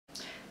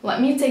Let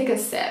me take a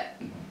sip.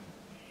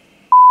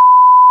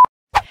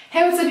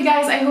 Hey, what's up you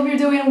guys? I hope you're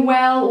doing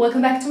well.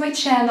 Welcome back to my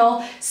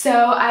channel.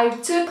 So I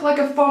took like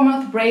a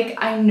 4-month break,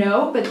 I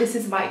know, but this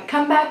is my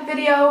comeback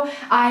video.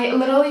 I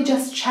literally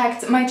just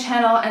checked my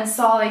channel and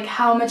saw like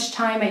how much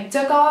time I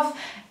took off.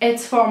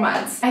 It's 4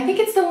 months. I think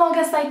it's the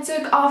longest I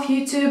took off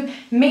YouTube,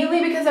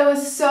 mainly because I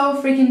was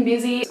so freaking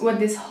busy. What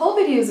this whole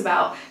video is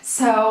about.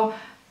 So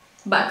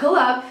buckle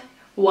up,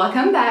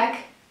 welcome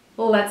back,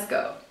 let's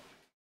go.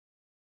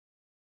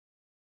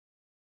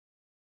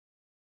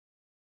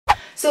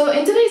 So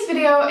in today's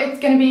video, it's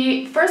gonna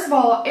be, first of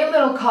all, a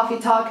little coffee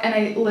talk, and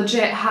I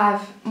legit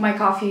have my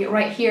coffee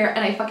right here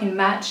and I fucking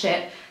match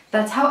it.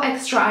 That's how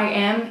extra I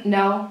am.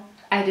 No,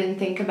 I didn't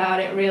think about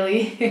it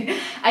really.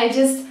 I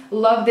just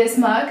love this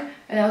mug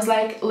and I was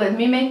like, let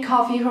me make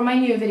coffee for my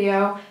new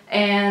video,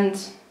 and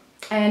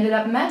I ended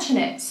up matching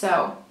it,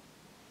 so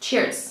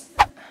cheers.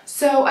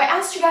 So I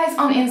asked you guys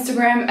on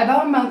Instagram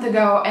about a month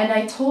ago and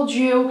I told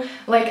you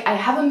like I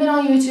haven't been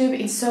on YouTube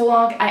in so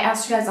long. I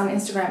asked you guys on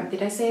Instagram,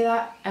 did I say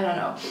that? I don't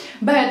know.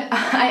 But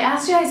I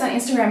asked you guys on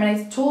Instagram and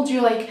I told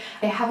you like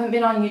I haven't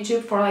been on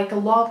YouTube for like a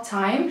long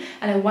time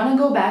and I want to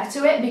go back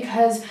to it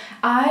because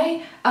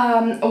I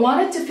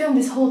wanted to film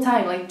this whole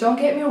time. Like, don't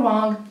get me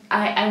wrong,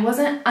 I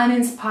wasn't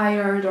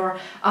uninspired or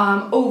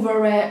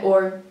over it,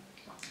 or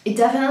it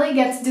definitely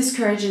gets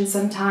discouraging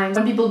sometimes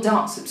when people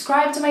don't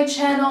subscribe to my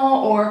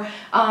channel or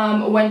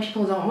when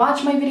people don't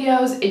watch my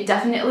videos. It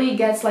definitely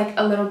gets like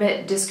a little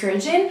bit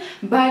discouraging,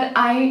 but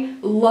I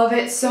love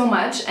it so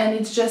much and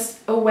it's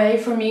just a way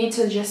for me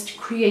to just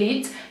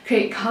create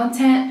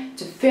content,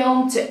 to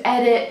film, to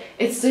edit.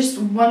 It's just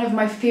one of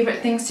my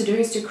favorite things to do,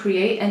 is to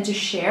create and to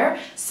share.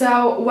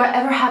 So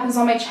whatever happens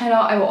on my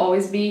channel, I will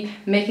always be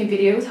making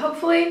videos,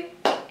 hopefully.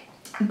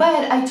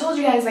 But I told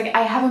you guys like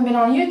I haven't been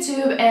on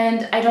YouTube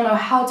and I don't know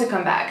how to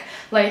come back.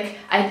 Like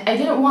I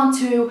didn't want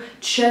to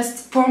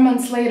just 4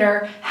 months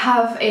later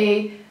have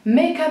a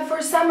makeup for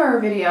summer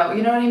video,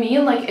 you know what I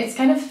mean? Like, it's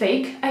kind of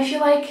fake, I feel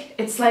like.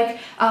 It's like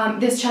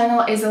this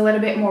channel is a little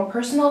bit more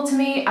personal to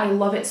me. I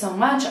love it so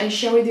much. I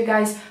share with you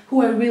guys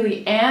who I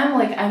really am.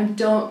 Like, I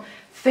don't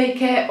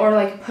fake it or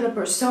like put a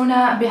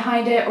persona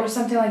behind it or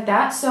something like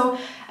that. So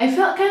I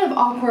felt kind of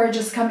awkward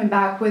just coming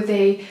back with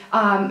a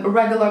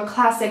regular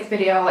classic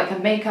video, like a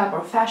makeup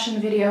or fashion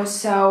video.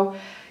 So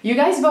you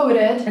guys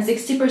voted and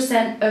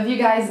 60% of you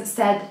guys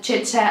said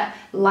chit chat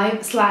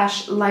life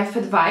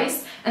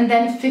advice, and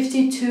then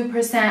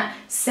 52%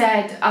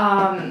 said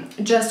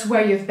just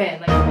where you've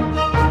been.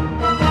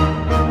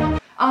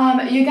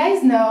 You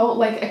guys know,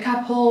 like a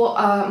couple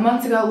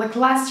months ago, like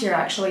last year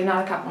actually,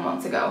 not a couple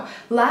months ago,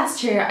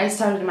 last year I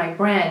started my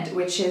brand,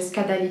 which is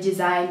Kadali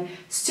Design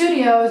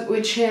Studios,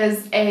 which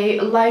is a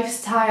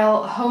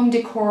lifestyle home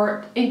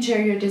decor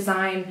interior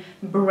design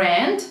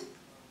brand.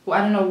 Well,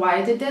 I don't know why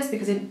I did this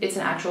because it's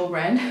an actual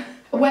brand.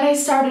 When I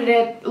started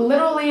it,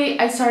 literally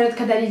I started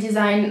Kadali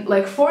Design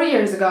like 4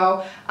 years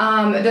ago.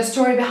 The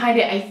story behind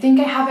it, I think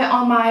I have it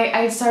on my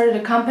I started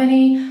a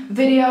company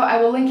video. I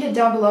will link it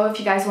down below if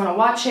you guys want to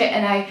watch it.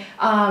 And I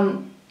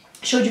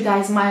showed you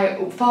guys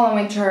my fall and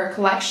winter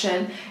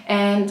collection,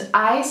 and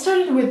I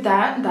started with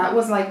that. That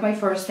was like my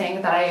first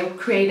thing that I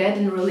created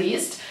and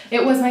released.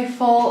 It was my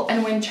fall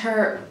and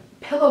winter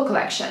pillow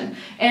collection,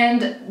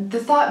 and the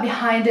thought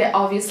behind it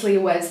obviously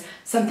was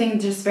something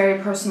just very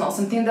personal,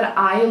 something that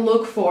I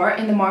look for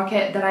in the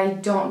market that I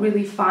don't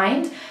really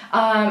find.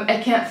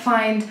 I can't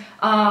find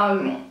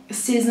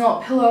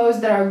seasonal pillows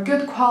that are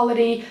good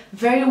quality,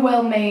 very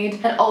well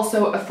made, and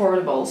also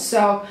affordable.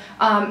 So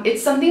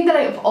it's something that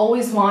I've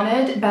always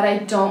wanted, but I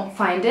don't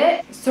find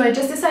it. So I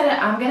just decided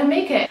I'm gonna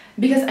make it,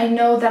 because I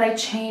know that I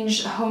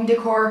change home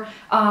decor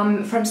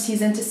from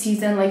season to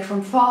season, like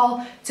from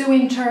fall to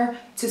winter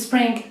to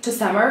spring to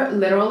summer.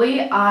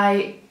 Literally,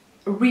 I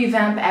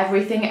revamp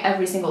everything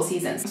every single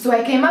season. So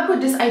I came up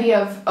with this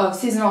idea of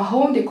seasonal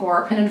home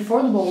decor, an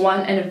affordable one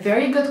and a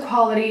very good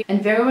quality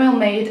and very well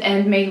made,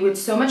 and made with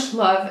so much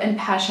love and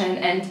passion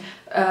and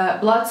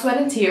blood, sweat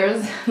and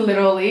tears,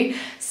 literally.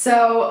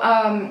 So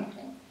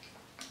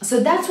so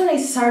that's when I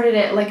started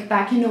it, like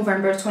back in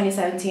November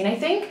 2017, I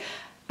think.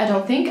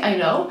 I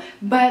know,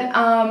 but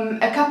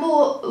a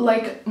couple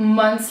like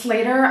months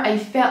later, I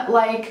felt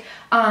like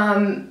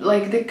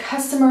the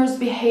customers'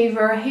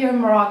 behavior here in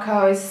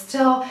Morocco is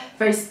still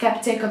very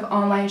skeptic of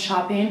online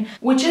shopping,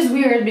 which is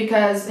weird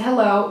because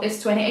hello, it's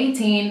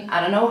 2018.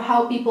 I don't know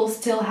how people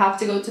still have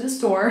to go to the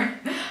store.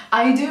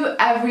 I do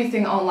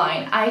everything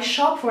online. I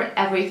shop for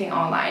everything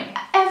online.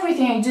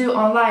 Everything I do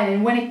online,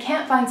 and when I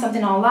can't find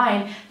something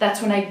online,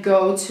 that's when I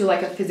go to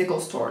like a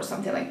physical store or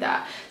something like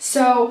that.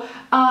 So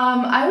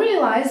I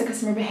realized the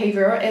customer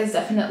behavior is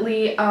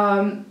definitely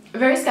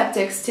very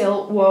skeptic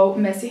still. Whoa,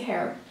 messy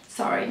hair,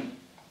 sorry.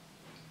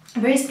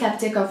 Very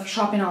skeptic of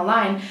shopping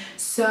online.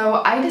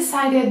 So I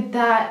decided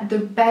that the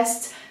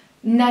best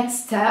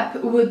next step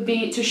would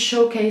be to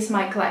showcase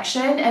my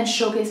collection and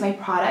showcase my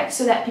products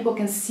so that people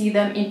can see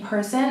them in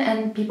person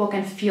and people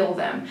can feel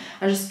them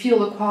and just feel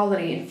the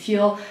quality and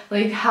feel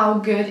like how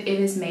good it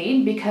is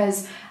made,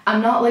 because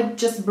I'm not like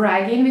just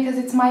bragging because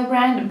it's my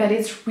brand, but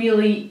it's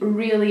really,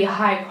 really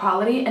high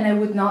quality, and I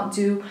would not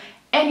do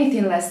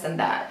anything less than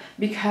that,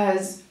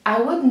 because I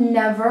would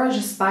never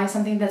just buy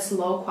something that's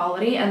low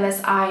quality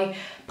unless I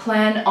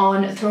plan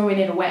on throwing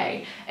it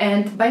away.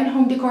 And buying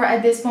home decor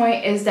at this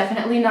point is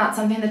definitely not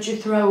something that you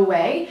throw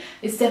away.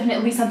 It's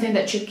definitely something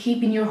that you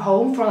keep in your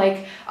home for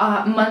like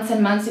months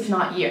and months, if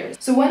not years.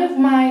 So one of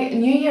my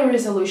New Year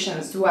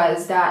resolutions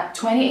was that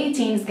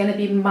 2018 is gonna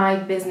be my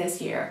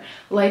business year.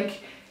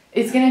 Like,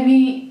 it's gonna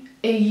be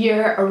a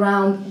year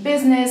around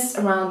business,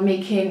 around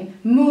making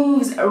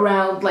moves,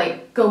 around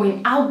like going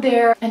out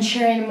there and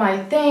sharing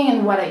my thing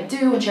and what I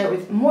do and share it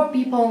with more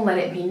people and let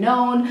it be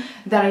known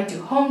that I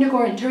do home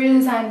decor, interior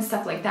design and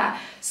stuff like that.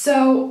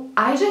 So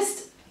I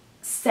just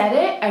said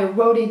it, I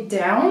wrote it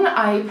down,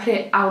 I put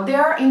it out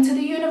there into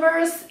the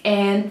universe,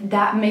 and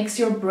that makes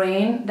your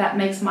brain, that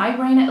makes my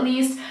brain at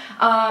least,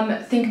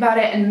 think about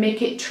it and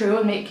make it true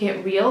and make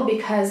it real,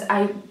 because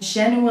I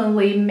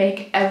genuinely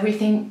make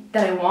everything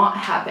that I want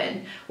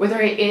happen.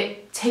 Whether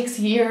it takes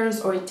years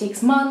or it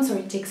takes months or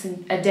it takes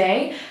a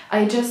day,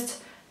 I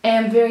just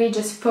am very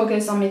just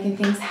focused on making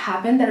things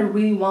happen that I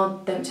really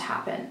want them to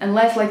happen.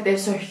 Unless like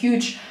there's a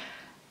huge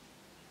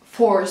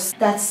force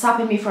that's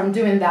stopping me from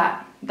doing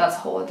that, that's a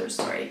whole other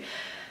story.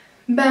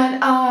 But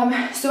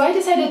so I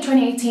decided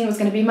 2018 was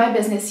going to be my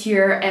business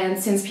year, and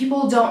since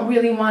people don't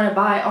really want to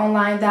buy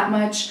online that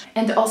much,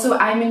 and also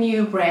I'm a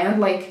new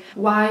brand, like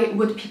why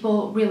would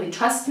people really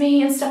trust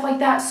me and stuff like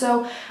that?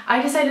 So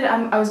I decided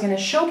I was going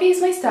to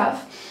showcase my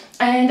stuff,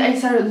 and I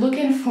started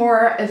looking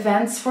for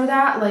events for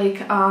that,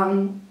 like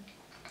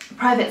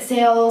private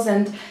sales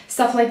and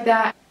stuff like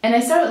that. And I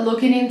started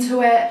looking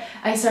into it.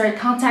 I started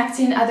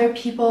contacting other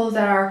people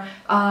that are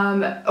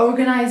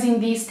organizing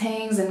these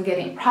things and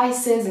getting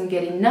prices and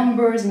getting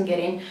numbers and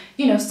getting,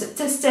 you know,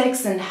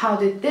 statistics and how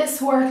did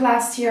this work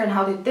last year and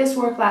how did this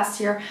work last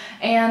year.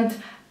 And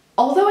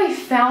although I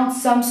found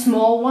some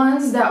small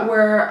ones that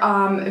were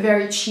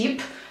very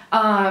cheap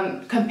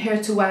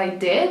compared to what I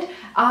did,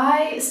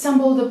 I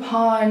stumbled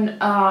upon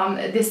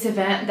this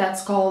event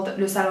that's called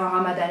Le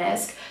Salon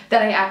Ramadanesc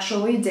that I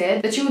actually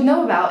did, that you would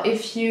know about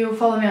if you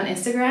follow me on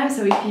Instagram.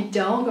 So if you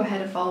don't, go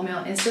ahead and follow me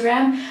on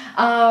Instagram.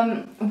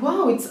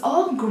 Wow, it's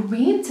all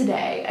green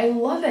today. I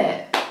love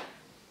it.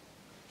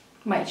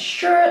 My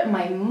shirt,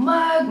 my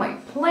mug, my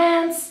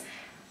plants.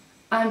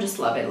 I'm just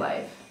loving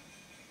life.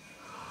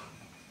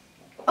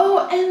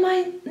 Oh, and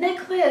my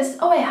necklace.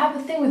 Oh, I have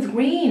a thing with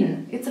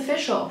green. It's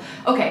official.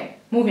 Okay,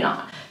 moving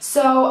on.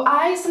 So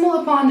I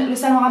stumbled upon Le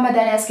Salon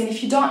Ramadanesc, and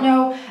if you don't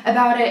know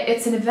about it,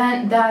 it's an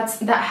event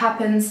that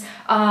happens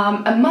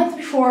a month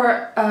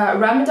before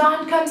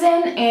Ramadan comes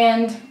in,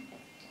 and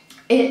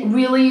it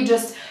really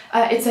just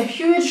it's a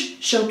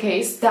huge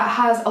showcase that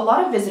has a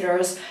lot of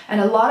visitors and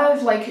a lot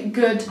of like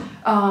good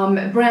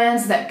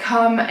brands that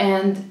come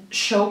and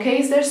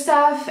showcase their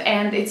stuff,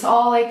 and it's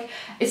all like,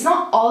 it's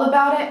not all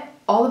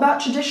about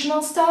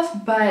traditional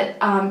stuff, but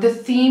the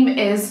theme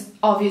is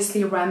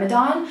obviously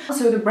Ramadan.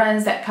 So the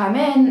brands that come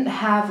in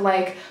have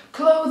like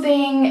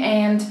clothing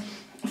and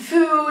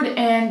food,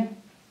 and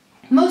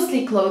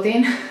mostly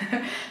clothing.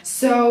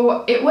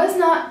 So it was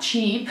not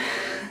cheap,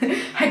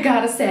 I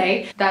gotta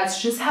say.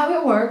 That's just how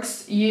it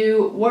works.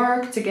 You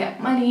work to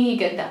get money,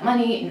 get that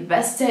money,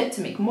 invest it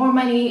to make more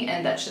money,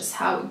 and that's just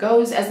how it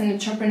goes as an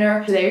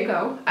entrepreneur. So there you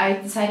go. I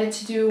decided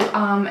to do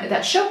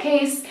that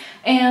showcase,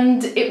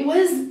 and it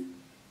was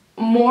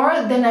more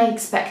than I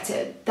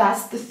expected.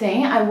 That's the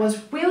thing. I was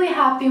really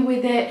happy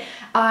with it.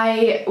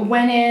 I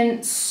went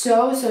in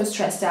so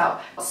stressed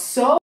out,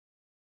 so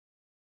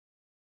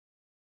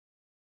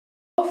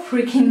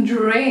freaking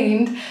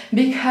drained,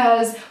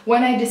 because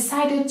when I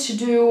decided to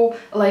do,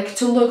 like,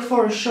 to look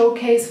for a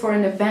showcase, for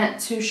an event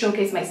to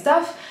showcase my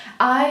stuff,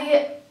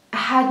 I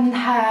hadn't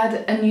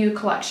had a new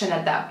collection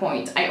at that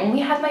point. I only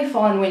had my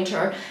fall and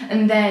winter,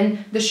 and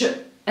then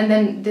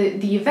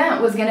the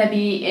event was gonna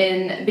be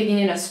in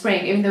beginning of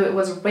spring, even though it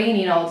was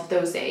raining all of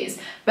those days,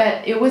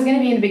 but it was gonna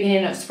be in the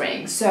beginning of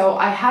spring. So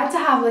I had to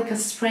have like a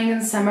spring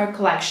and summer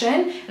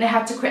collection, and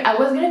I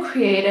was gonna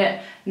create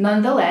it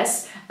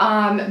nonetheless,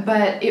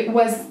 but it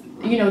was,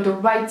 you know, the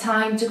right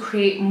time to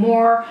create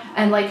more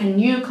and like a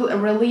new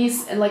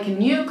release and like a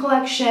new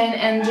collection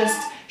and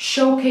just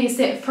showcase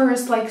it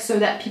first, like so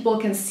that people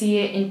can see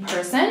it in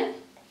person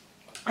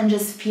and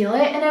just feel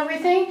it and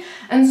everything.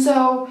 And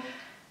so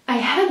I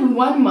had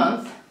 1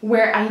 month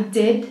where I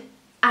did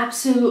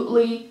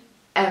absolutely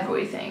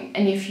everything.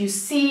 And if you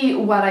see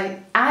what I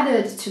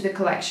added to the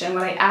collection,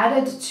 what I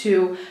added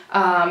to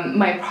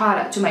my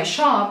product, to my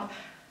shop,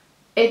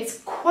 it's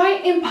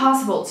quite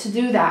impossible to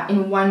do that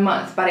in 1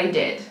 month, but I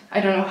did.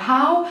 I don't know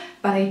how,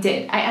 but I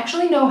did. I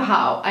actually know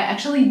how. I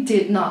actually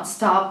did not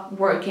stop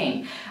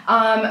working.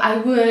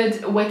 I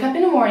would wake up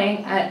in the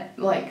morning at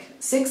like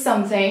 6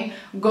 something,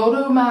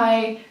 go to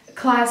my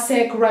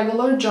classic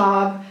regular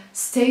job,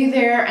 stay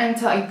there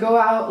until I go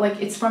out,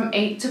 like it's from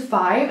 8 to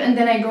 5, and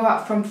then I go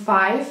out from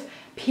 5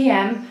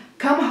 p.m.,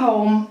 come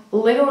home,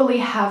 literally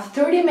have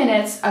 30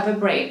 minutes of a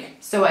break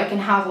so I can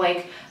have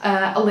like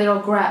a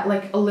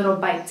little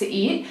bite to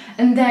eat,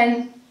 and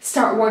then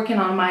start working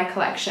on my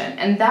collection.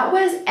 And that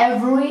was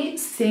every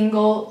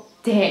single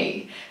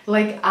day.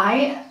 Like,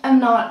 I am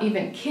not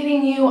even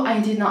kidding you. I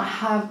did not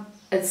have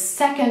a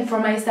second for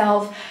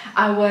myself.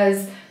 I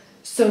was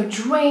so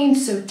drained,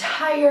 so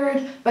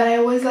tired, but I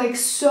was like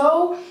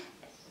so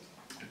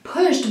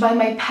pushed by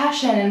my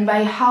passion and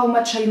by how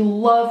much I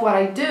love what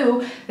I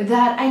do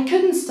that I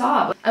couldn't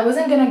stop. I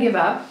wasn't gonna give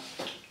up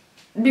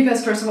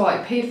because first of all I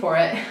paid for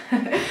it,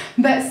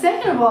 but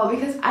second of all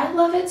because I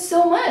love it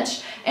so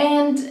much,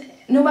 and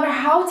no matter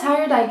how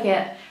tired I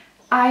get,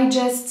 I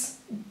just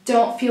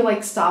don't feel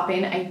like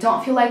stopping. I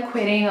don't feel like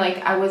quitting. Like,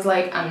 I was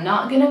like, I'm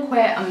not gonna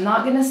quit, I'm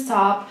not gonna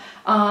stop.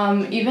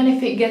 Even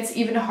if it gets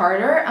even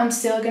harder, I'm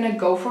still gonna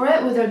go for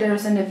it, whether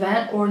there's an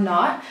event or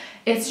not.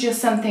 It's just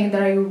something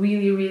that I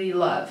really, really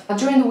love.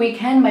 During the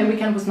weekend, my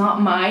weekend was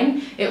not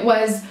mine. It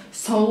was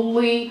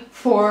solely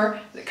for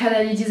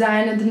Kadali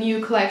Design and the new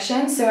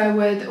collection. So I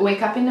would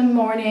wake up in the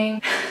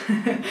morning,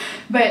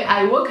 but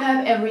I woke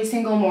up every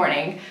single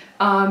morning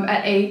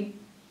at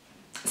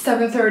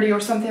 7:30 or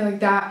something like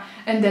that,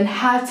 and then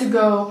had to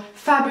go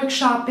fabric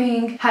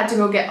shopping, had to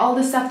go get all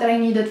the stuff that I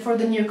needed for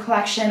the new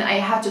collection. I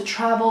had to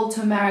travel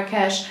to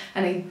Marrakesh,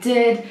 and I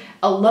did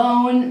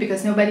alone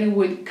because nobody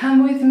would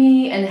come with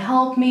me and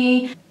help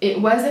me.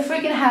 It was a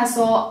freaking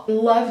hassle.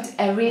 Loved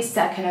every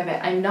second of it.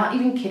 I'm not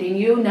even kidding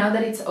you. Now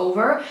that it's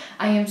over,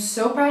 I am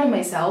so proud of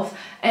myself.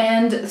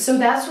 And so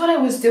that's what I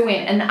was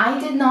doing, and I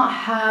did not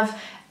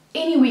have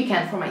any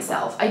weekend for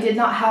myself. I did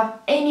not have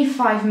any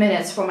 5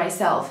 minutes for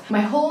myself. My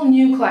whole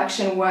new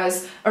collection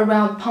was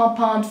around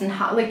pom-poms and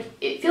how, like,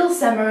 it feels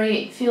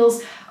summery, it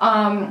feels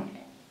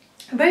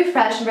very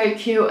fresh and very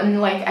cute, and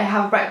like I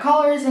have bright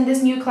colors in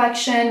this new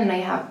collection, and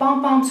I have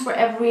pom-poms for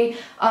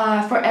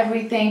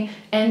everything.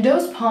 And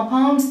those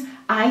pom-poms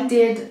I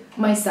did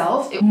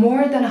myself.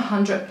 More than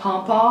 100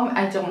 pom-pom.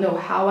 I don't know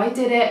how I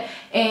did it,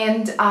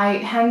 and I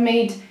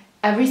handmade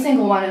every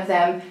single one of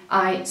them.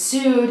 I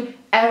sewed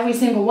every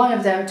single one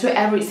of them to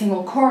every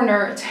single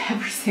corner, to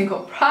every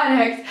single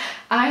product.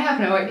 I have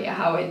no idea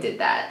how I did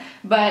that,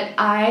 but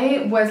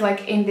I was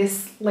like in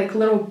this like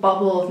little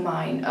bubble of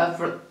mine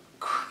of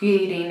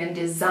creating and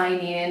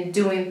designing and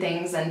doing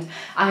things, and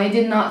I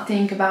did not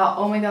think about,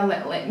 oh my god,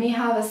 let me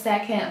have a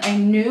second. I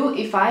knew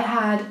if I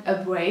had a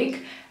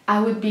break,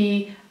 I would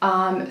be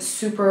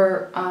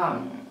super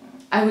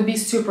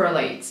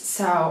late,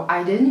 so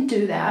I didn't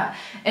do that.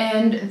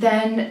 And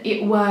then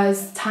it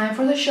was time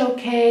for the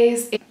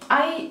showcase.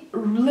 I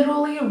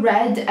literally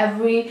read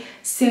every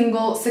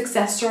single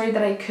success story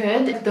that I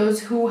could.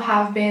 Those who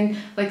have been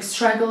like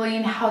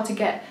struggling how to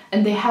get,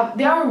 and they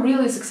are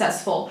really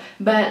successful,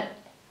 but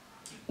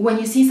when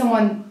you see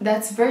someone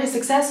that's very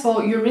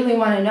successful, you really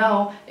want to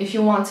know if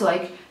you want to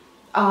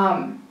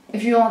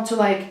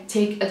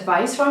take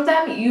advice from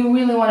them. You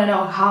really want to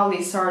know how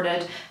they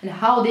started and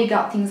how they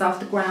got things off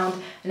the ground,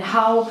 and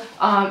how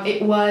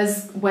it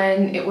was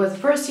when it was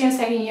first year,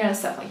 second year, and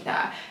stuff like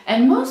that.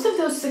 And most of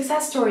those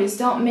success stories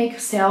don't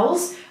make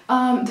sales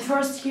the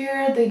first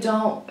year. They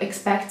don't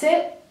expect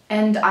it,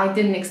 and I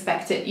didn't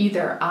expect it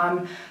either.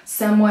 I'm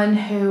someone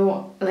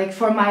who, like,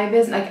 for my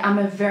business, like, I'm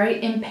a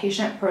very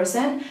impatient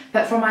person,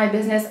 but for my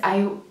business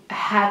I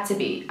have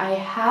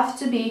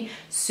to be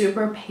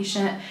super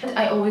patient.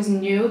 I always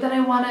knew that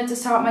I wanted to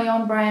start my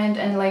own brand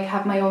and like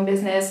have my own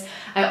business.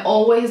 I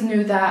always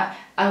knew that.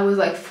 I was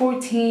like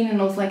 14 and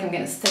I was like, I'm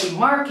gonna study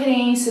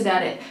marketing so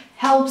that it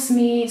helps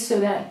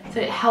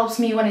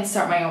me, when I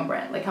start my own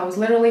brand. Like, I was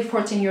literally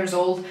 14 years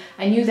old.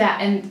 I knew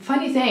that. And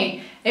funny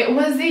thing, it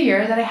was the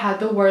year that I had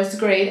the worst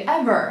grade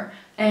ever,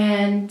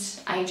 and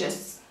I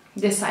just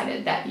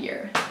decided that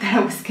year that I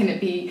was gonna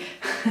be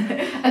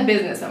a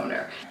business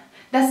owner.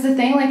 That's the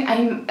thing, like,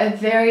 I'm a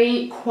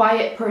very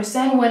quiet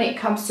person when it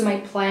comes to my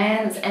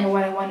plans and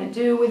what I want to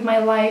do with my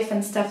life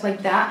and stuff like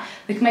that.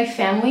 Like, my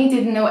family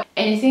didn't know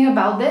anything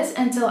about this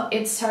until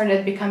it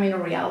started becoming a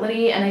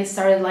reality, and I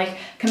started like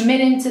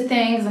committing to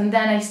things, and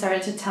then I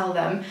started to tell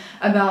them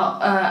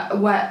about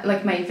what,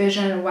 like, my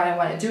vision and what I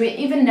want to do.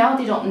 Even now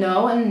they don't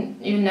know,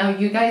 and even now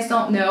you guys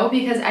don't know,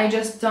 because I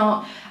just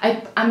don't,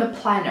 I'm a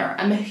planner.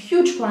 I'm a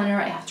huge planner.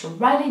 I have to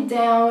write it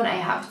down. I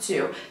have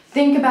to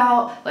think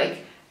about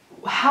like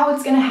how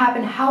it's gonna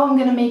happen, how I'm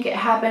gonna make it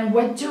happen,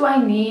 what do I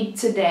need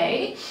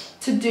today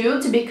to do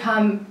to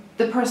become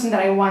the person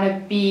that I want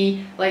to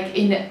be, like,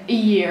 in a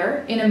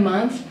year, in a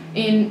month,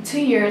 in 2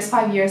 years,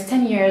 5 years,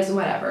 10 years,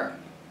 whatever.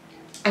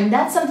 And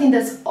that's something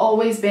that's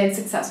always been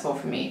successful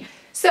for me.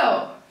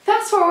 So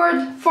fast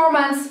forward 4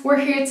 months, we're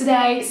here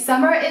today.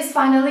 Summer is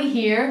finally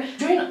here.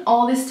 During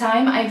all this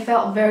time, I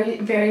felt very,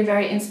 very,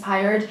 very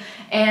inspired,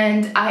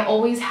 and I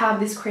always have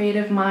this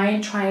creative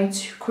mind trying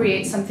to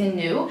create something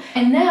new.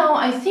 And now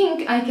I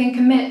think I can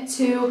commit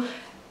to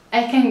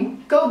I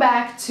can go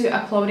back to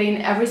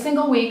uploading every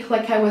single week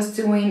like I was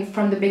doing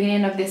from the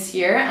beginning of this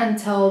year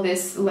until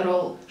this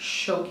little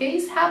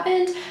showcase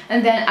happened.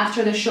 And then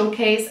after the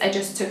showcase, I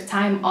just took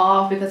time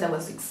off because I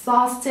was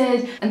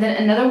exhausted. And then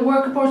another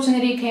work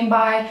opportunity came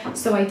by,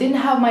 so I didn't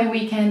have my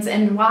weekends.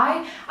 And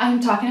why I'm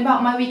talking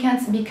about my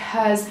weekends?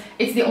 Because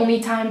it's the only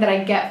time that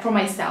I get for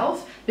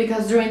myself.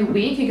 Because during the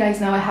week, you guys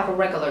know I have a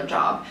regular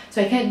job,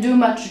 so I can't do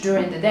much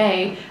during the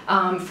day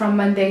from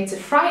Monday to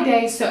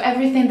Friday. So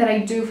everything that I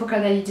do for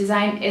Kadali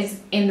Design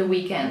is in the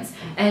weekends,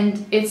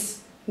 and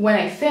it's when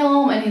I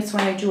film and it's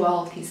when I do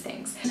all of these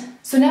things.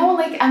 So now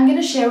I'm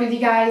gonna share with you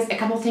guys a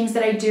couple things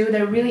that I do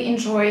that I really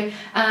enjoy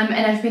and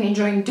I've been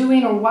enjoying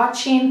doing or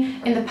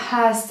watching in the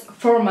past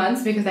 4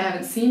 months, because I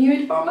haven't seen you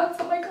in 4 months.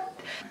 Oh my god.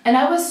 And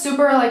I was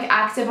super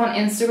active on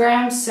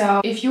Instagram,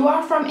 so if you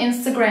are from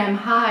Instagram,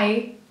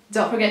 hi,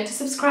 don't forget to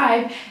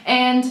subscribe.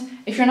 And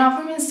if you're not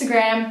from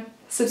Instagram,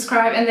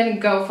 subscribe and then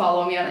go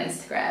follow me on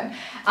Instagram.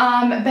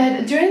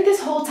 But during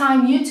this whole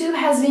time, YouTube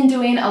has been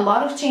doing a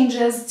lot of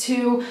changes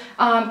to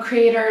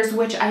creators,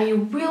 which I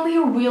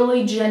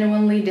really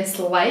genuinely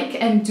dislike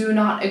and do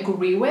not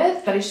agree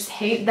with. But I just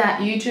hate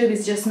that YouTube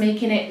is just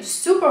making it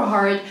super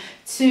hard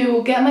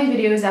to get my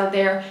videos out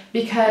there,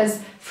 because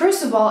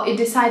first of all, it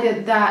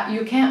decided that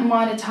you can't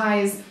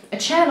monetize a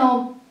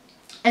channel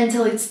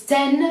until it's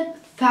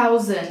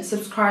 10,000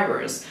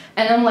 subscribers,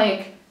 and I'm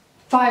like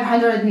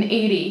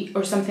 580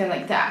 or something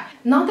like that.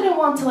 Not that I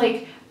want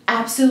to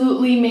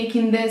absolutely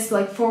making this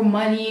for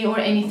money or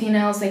anything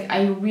else,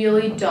 I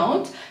really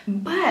don't,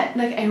 but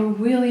I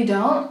really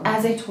don't.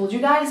 As I told you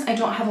guys, I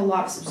don't have a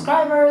lot of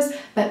subscribers,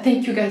 but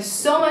thank you guys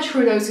so much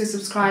for those who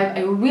subscribe.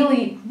 I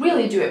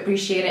really do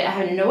appreciate it. I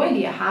have no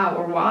idea how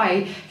or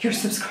why you're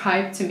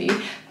subscribed to me,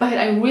 but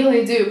I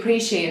really do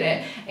appreciate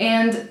it.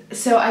 And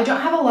so I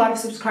don't have a lot of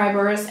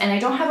subscribers and I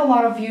don't have a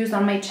lot of views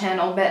on my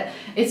channel, but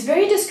it's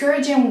very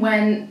discouraging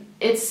when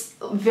it's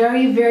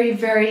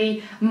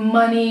very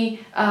money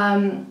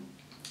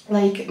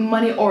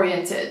money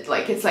oriented.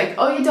 It's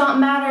oh, you don't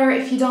matter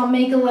if you don't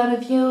make a lot of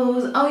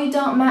views, oh, you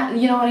don't matter,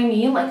 you know what I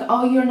mean,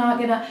 oh, you're not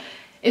gonna.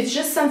 It's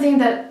just something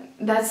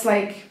that's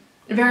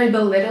very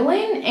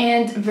belittling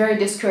and very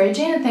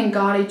discouraging. And thank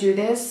God I do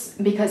this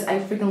because I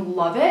freaking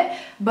love it,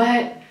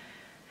 but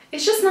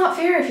it's just not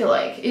fair. I feel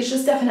like it's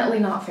just definitely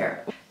not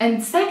fair.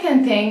 And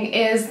second thing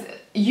is,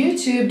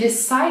 YouTube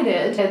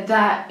decided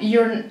that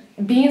you're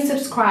being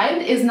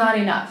subscribed is not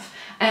enough.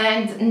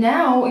 And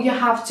now you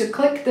have to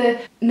click the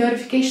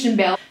notification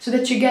bell so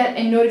that you get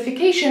a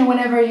notification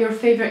whenever your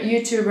favorite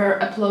YouTuber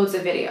uploads a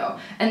video.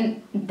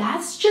 And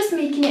that's just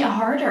making it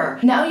harder.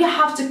 Now you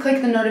have to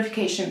click the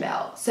notification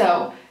bell.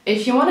 So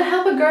if you want to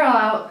help a girl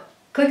out,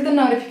 click the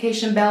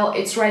notification bell,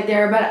 it's right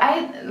there.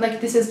 But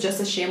this is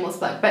just a shameless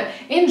plug, but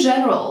in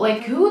general,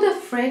 who the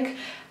frick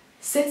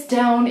sits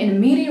down in a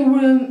meeting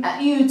room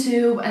at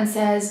YouTube and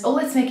says, oh,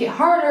 let's make it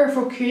harder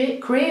for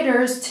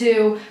creators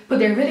to put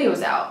their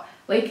videos out.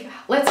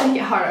 Let's make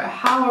it harder.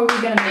 How are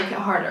we gonna make it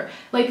harder?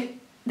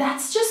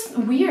 That's just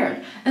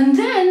weird. And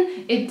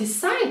then it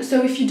decides,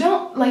 so if you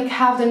don't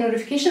have the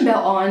notification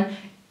bell on,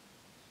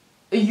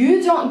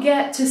 you don't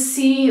get to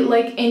see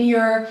in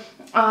your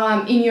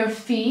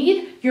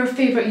feed your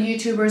favorite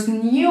YouTuber's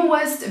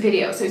newest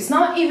video. So it's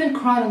not even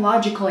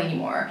chronological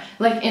anymore.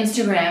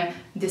 Instagram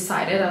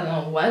decided, I don't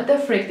know what the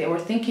frick they were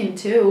thinking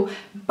too,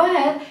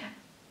 but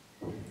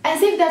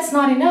as if that's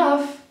not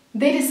enough,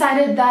 they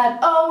decided that,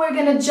 oh, we're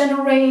gonna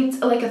generate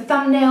a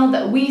thumbnail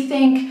that we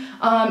think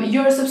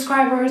your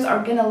subscribers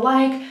are gonna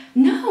like.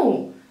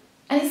 No.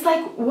 And it's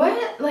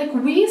what?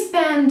 We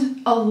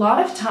spend a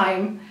lot of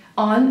time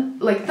on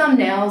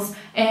thumbnails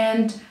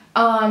and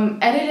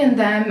editing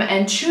them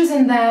and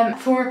choosing them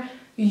for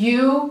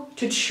you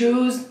to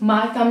choose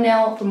my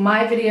thumbnail for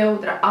my video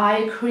that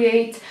I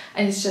create.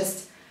 And it's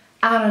just,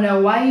 I don't know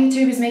why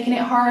YouTube is making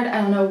it hard.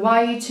 I don't know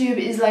why YouTube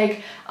is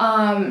I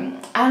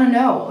don't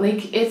know,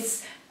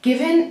 it's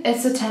giving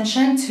its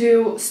attention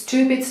to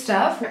stupid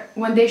stuff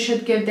when they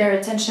should give their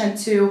attention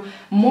to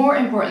more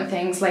important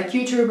things, like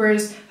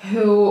YouTubers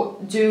who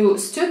do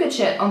stupid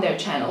shit on their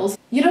channels.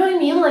 You know what I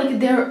mean?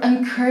 They're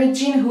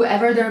encouraging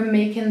whoever they're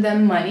making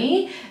them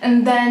money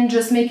and then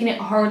just making it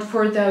hard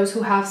for those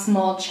who have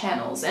small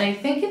channels. And I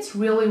think it's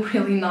really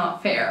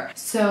not fair.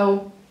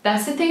 So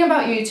that's the thing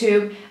about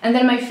YouTube. And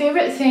then my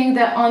favorite thing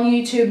that on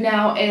YouTube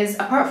now is,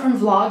 apart from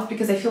vlogs,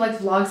 because I feel like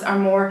vlogs are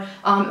more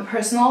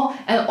personal,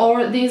 and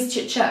or these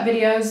chit chat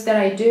videos that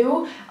I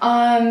do,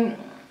 I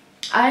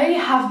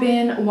have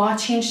been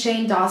watching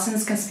Shane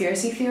Dawson's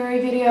conspiracy theory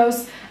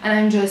videos, and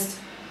I'm just,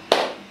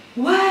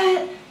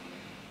 what?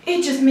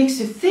 It just makes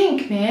you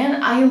think,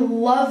 man. I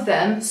love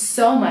them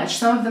so much.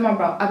 Some of them are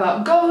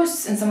about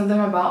ghosts, and some of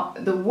them are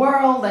about the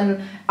world,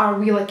 and are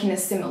we in a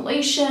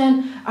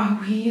simulation? Are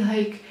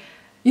we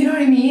you know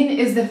what I mean?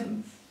 Is the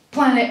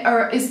planet,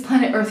 or is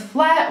planet Earth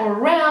flat or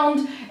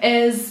round?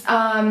 Is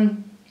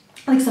some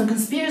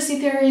conspiracy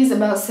theories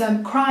about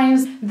some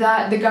crimes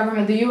that the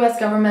US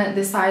government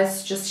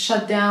decides to just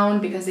shut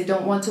down because they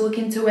don't want to look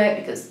into it,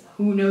 because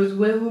who knows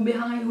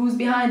who's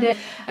behind it.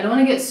 I don't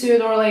want to get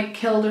sued or like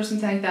killed or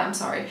something like that, I'm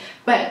sorry.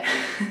 But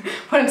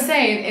what I'm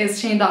saying is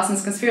Shane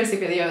Dawson's conspiracy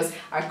videos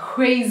are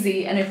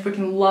crazy and I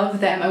freaking love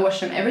them. I watch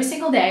them every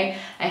single day.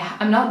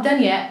 I'm not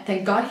done yet,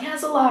 thank God he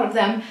has a lot of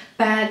them,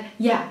 but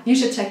yeah, you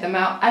should check them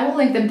out. I will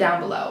link them down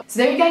below. So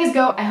there you guys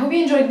go. I hope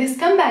you enjoyed this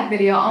comeback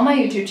video on my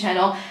YouTube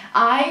channel.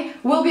 I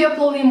will be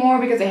uploading more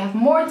because I have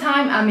more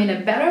time. I'm in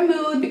a better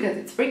mood because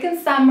it's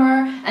freaking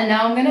summer and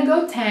now I'm gonna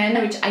go tan,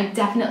 which I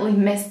definitely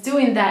miss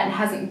doing that and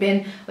hasn't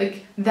been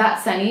like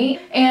that sunny.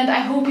 And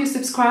I hope you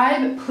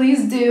subscribe,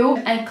 please do,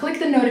 and click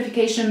the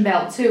notification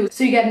bell too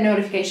so you get a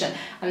notification.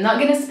 I'm not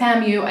gonna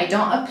spam you, I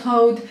don't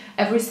upload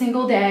every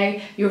single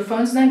day, your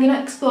phone's not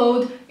gonna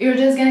explode, you're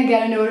just gonna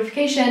get a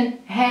notification,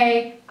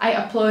 hey, I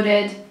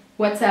uploaded,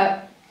 what's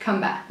up? Come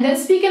back. And then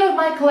speaking of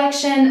my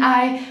collection,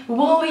 I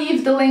will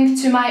leave the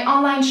link to my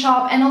online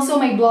shop and also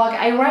my blog.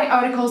 I write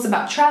articles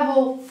about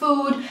travel,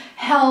 food,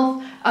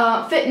 health,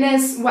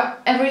 fitness,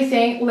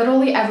 everything,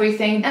 literally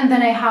everything. And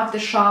then I have the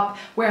shop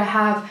where I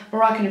have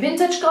Moroccan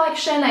vintage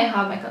collection, I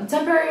have my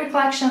contemporary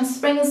collection,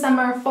 spring and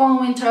summer, fall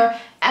and winter,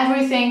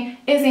 everything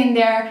is in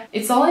there.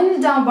 It's all in the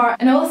down bar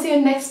and I will see you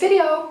in the next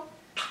video.